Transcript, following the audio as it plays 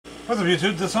What's up,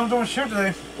 YouTube? This I'm doing here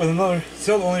today with another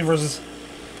sealed only versus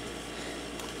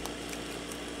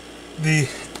the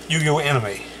Yu-Gi-Oh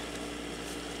anime.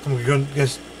 I'm going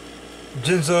against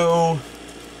Jinzo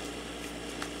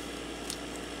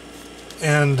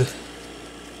and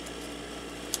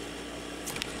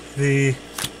the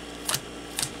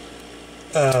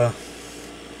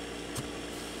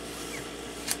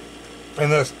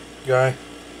and this guy.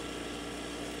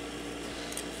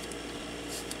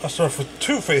 I'll start with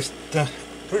three face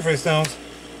downs.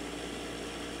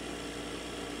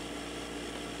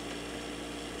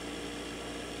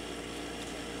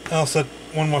 I'll set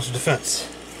one monster defense.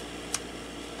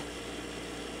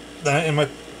 Then in my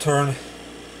turn,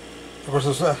 of course,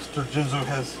 this after Jinzo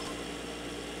has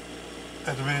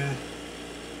activated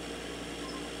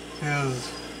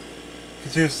his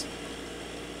continuous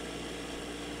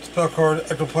spell card,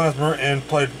 Ectoplasmer, and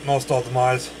played Maelstrom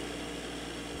Demise,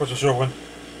 which will show when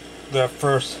that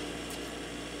first.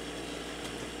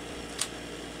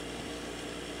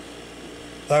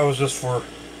 That was just for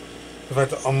the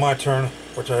fact that on my turn,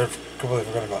 which I completely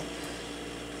forgot about.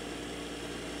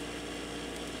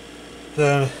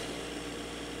 Then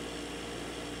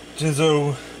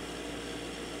Jinzo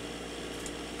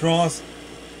draws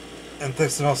and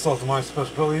takes the Maelstrom Demise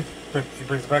special ability. He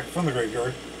brings it back from the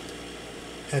graveyard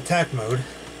in attack mode.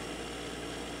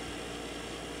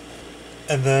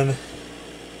 And then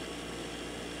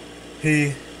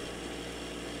he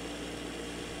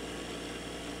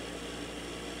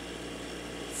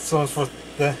summons for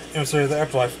the Emissary of the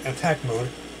Afterlife in attack mode,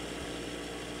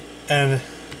 and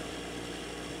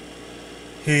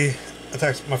he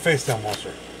attacks my face down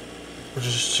monster, which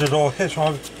should all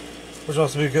Hedgehog, which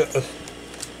also be good.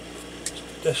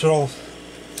 That should all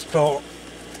spell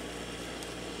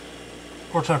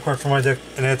or trap card for my deck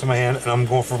and add to my hand, and I'm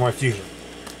going for my fusion.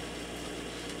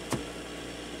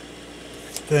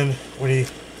 Then when he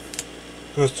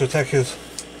goes to attack his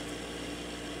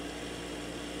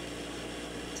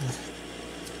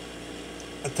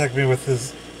me with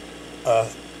his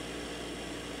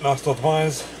Maelstrom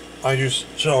Demise, I use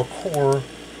Shell Core,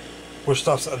 which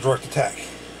stops a direct attack.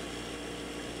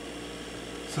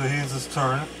 So he ends his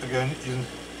turn again using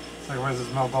sacrifice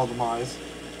his Maelstrom Demise.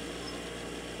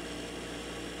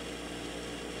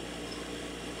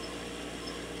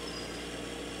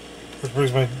 Which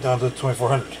brings me down to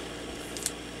 2,400.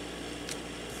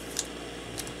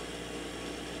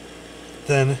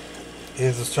 Then he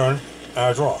ends his turn and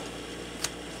I draw.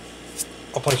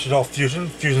 I'll play Shaddoll Fusion.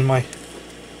 Fusion my.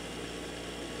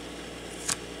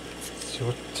 Let's see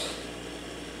what.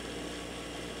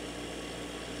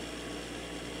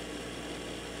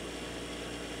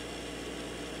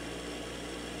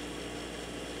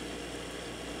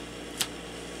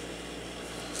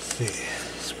 Let's see.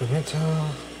 Experimental.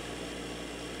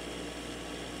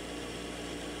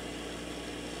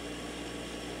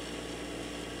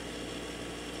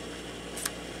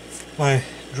 My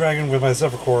dragon with my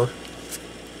Zephyr Core.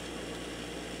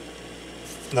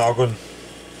 No, I'll go and,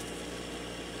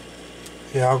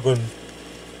 yeah, I'll go and,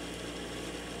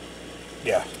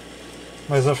 yeah.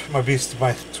 My beast,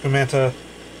 my Squamanta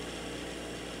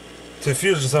to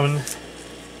fusion summon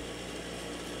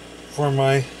for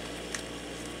my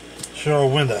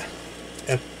Cheryl Winda.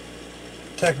 In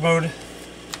attack mode,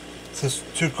 since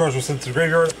 2 cards were sent to the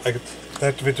graveyard, I get to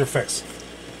activate their effects.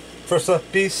 First up,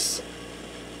 beasts.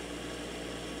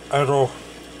 I draw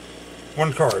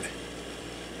 1 card.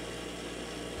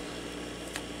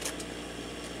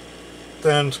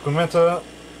 Then Squamanta,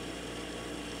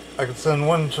 I can send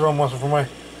 1 Cheryl monster from my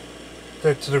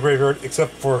deck to the graveyard,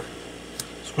 except for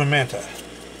Squamanta.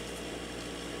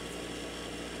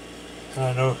 And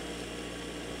I know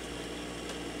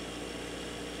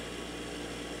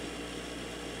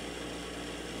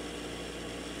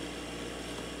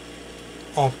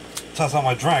I'll toss out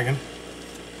my dragon,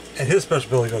 and his special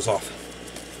ability goes off,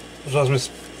 which allows me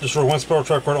to destroy 1 spell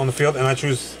trap card on the field, and I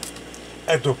choose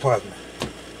Ectoplasm.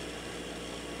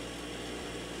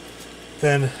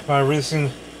 Then by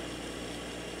releasing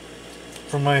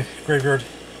from my graveyard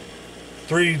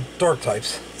 3 dark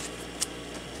types.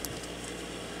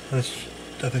 I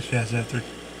think she has that 3.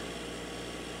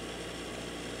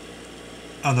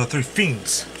 Oh no, 3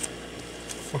 fiends.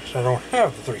 Which I don't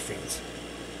have the 3 fiends.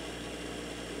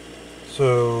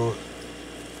 So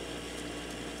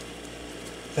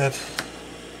that.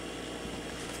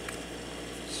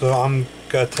 So I'm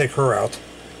gonna take her out.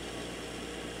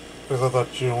 Because I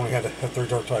thought you only had to have 3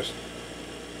 dark types.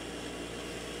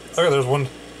 Okay, there's 1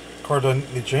 card I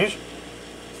need to change.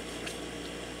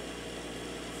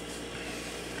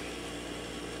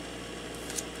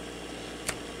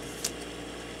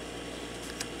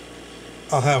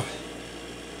 I'll have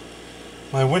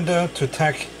my window to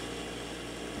attack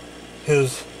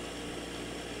his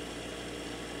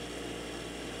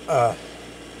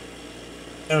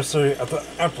emissary at the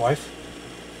afterlife,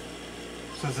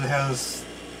 since it has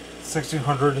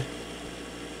 1600.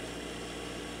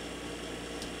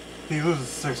 He loses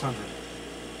 600.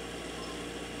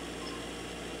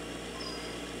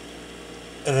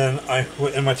 And then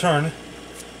in my turn,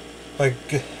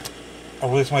 I'll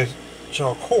release my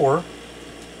shell core,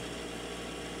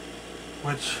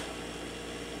 which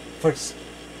inflicts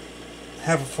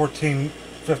half of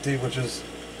 1450, which is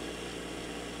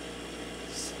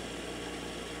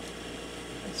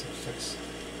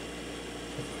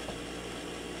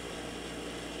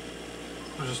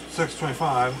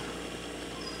 625,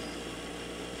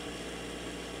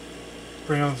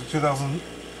 bringing on to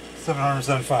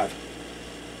 2,775.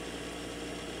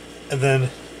 And then,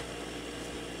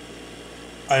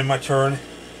 in my turn,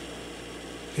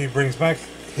 he brings back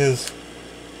his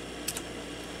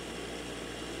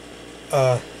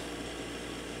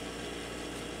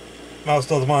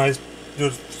Milestone Demise, do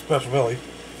a special ability.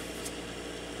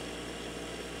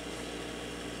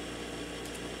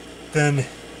 Then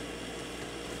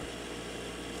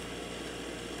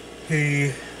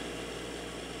he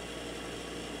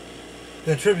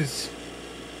attributes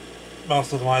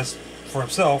Milestone Demise for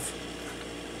himself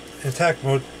in attack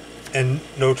mode, and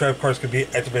no trap cards can be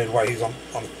activated while he's on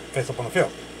face up on the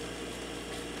field.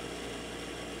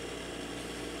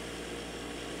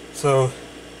 So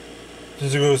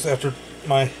Jinzo goes after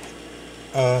my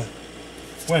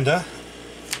Winda.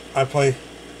 I play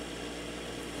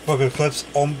Book of Eclipse.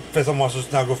 All face up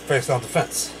monsters now go face down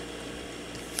defense.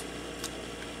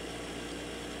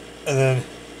 And then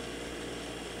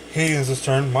he ends his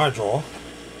turn, my draw.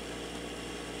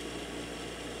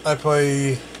 I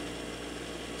play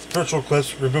Spiritual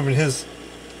Eclipse, removing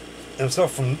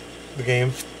himself from the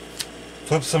game.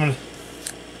 Flip summon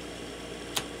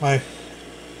my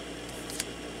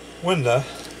Winda,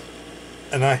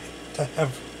 and I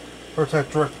have her attack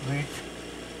directly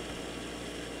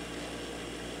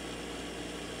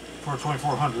for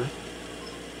 2400.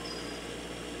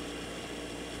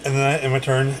 And then I end my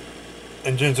turn,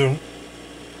 and Jinzo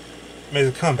made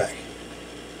a comeback.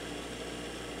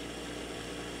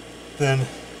 Then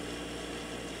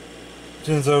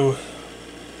Jinzo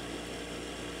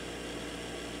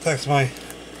attacks my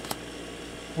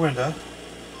Winda.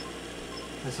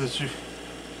 This is you.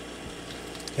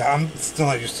 Yeah, I'm still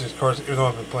not used to these cards, even though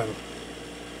I've been playing them.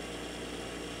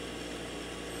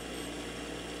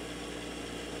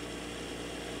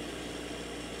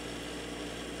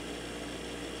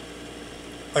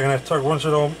 I can have target one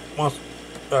shadow monster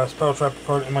spell trap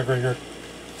card in my graveyard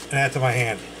and add to my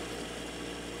hand.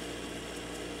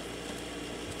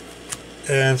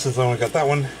 And since I only got that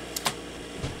one,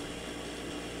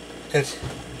 it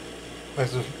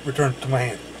has to return to my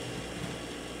hand.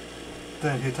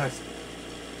 Then he attacks.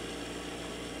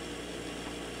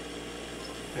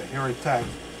 Yeah, he already attacked.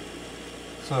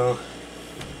 So,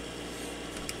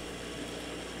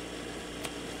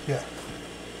 yeah.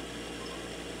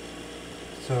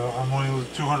 So I'm only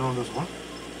losing 200 on this one.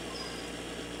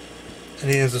 And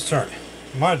he ends his turn.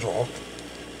 My draw.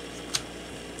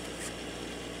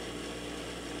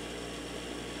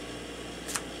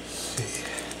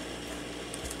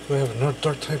 Do I have another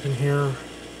dark type in here?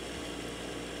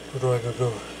 Or do I go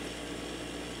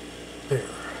there?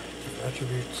 Different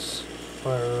attributes,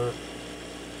 fire,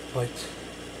 light,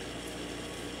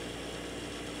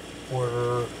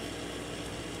 water.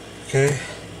 Okay.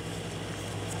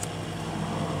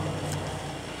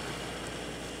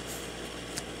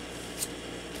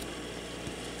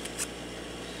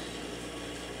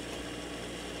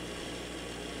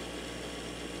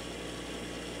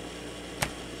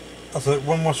 So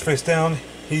one monster face down,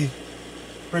 he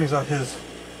brings out his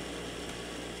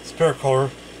Spirit Caller,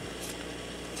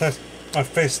 attacks my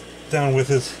face down with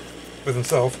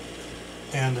himself,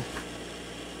 and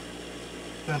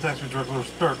then attacks me directly with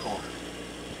Spirit Caller.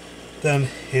 Then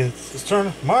his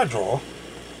turn, my draw.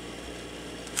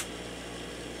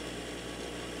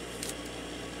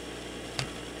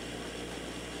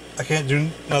 I can't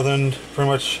do nothing, pretty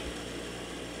much.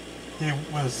 He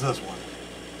wins this one.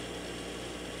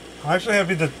 I'm actually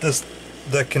happy that this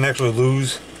deck can actually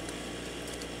lose.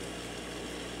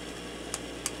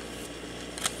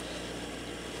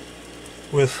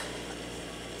 With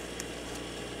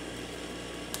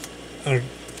a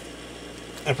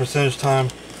percentage time.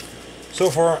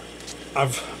 So far,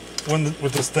 I've won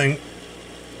with this thing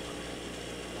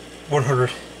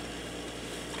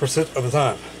 100% of the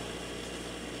time.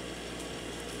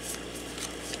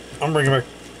 I'm bringing back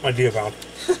my Diabound.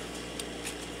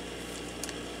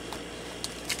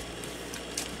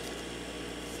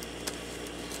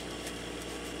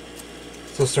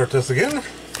 So start this again.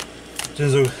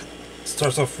 Jinzo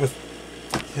starts off with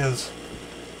his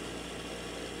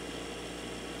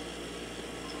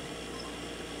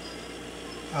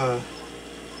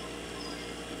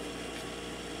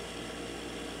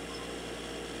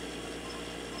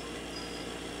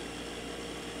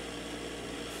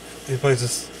he plays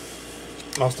his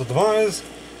Master Demise,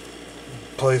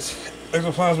 plays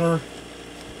Ectoplasmer.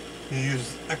 He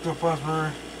uses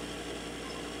Ectoplasmer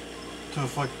to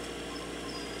inflict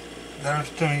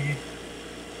damage to me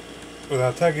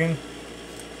without attacking.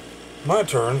 My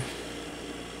turn.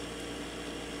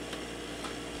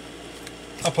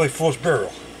 I'll play Force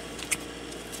Burial.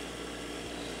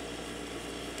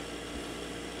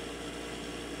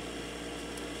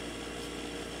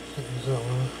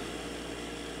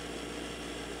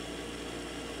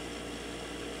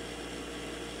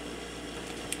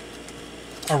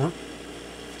 I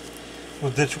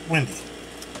will ditch Wendy,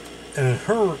 and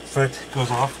her effect goes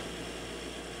off.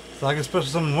 So I can special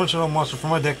summon one shadow monster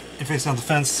from my deck and face down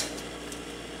defense.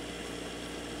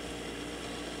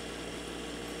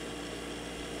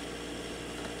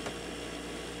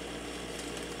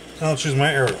 And I'll choose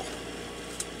my Ariel.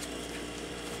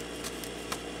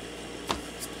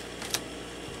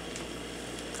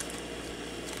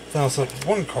 Then I'll set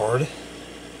one card.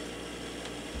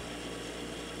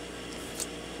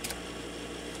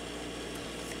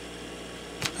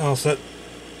 And I'll set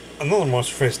another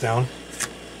monster face down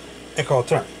and call it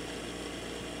turn.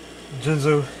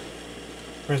 Jinzo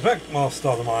brings back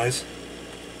Master Demise.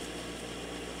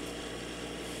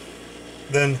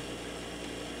 Then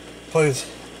plays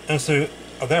into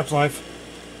Adapt Life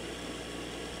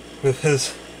with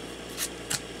his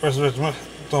Resurrection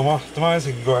Demise.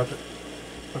 He can go after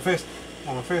my face.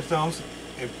 On my face downs,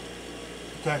 it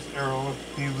attacks the arrow.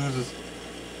 He loses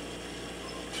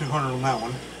 200 on that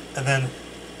one. And then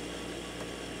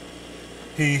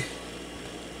he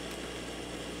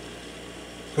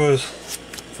goes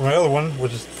for my other one,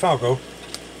 which is Falco.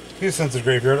 He sends to the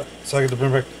graveyard, so I get to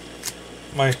bring back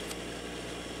my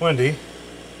Wendy.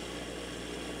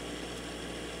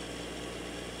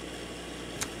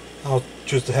 I'll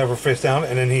choose to have her face down,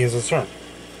 and then he has his turn.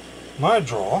 My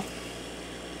draw.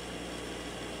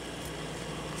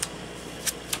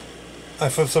 I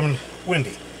flip summon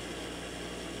Wendy.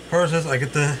 Hers is I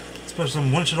get to special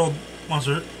summon one shadow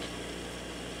monster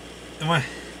in my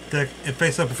deck and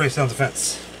face up and face down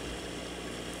defense.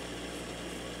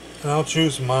 And I'll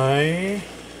choose my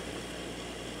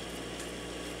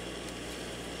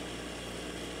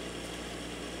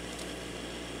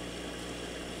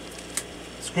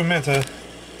Squamanta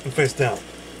and face down.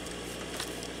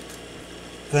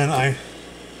 Then I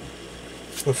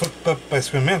will flip up by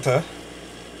Squamanta,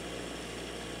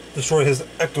 destroy his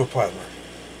Ectoplasmer.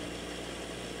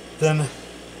 Then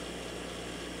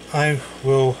I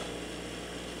will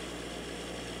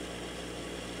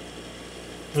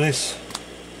release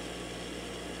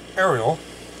Ariel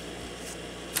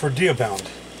for Diabound.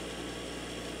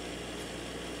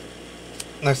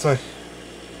 Next I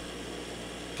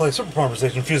play Super Power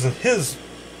Station, fusing his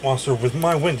monster with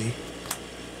my Wendy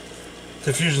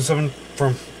to fusion summon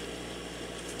from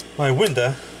my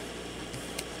Winda.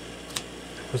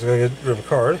 First I gotta get rid of a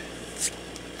card.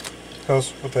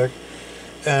 House, what the heck?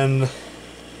 And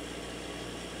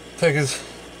take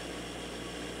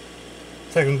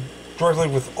him directly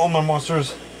with all my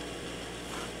monsters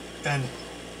and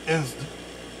ends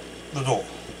the duel.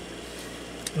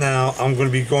 Now I'm going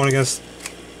to be going against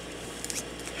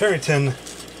Harrington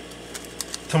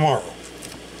tomorrow.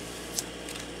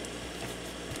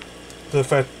 The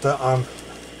fact that I'm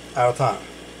out of time.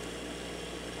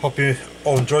 Hope you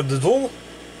all enjoyed the duel,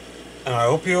 and I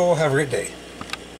hope you all have a great day.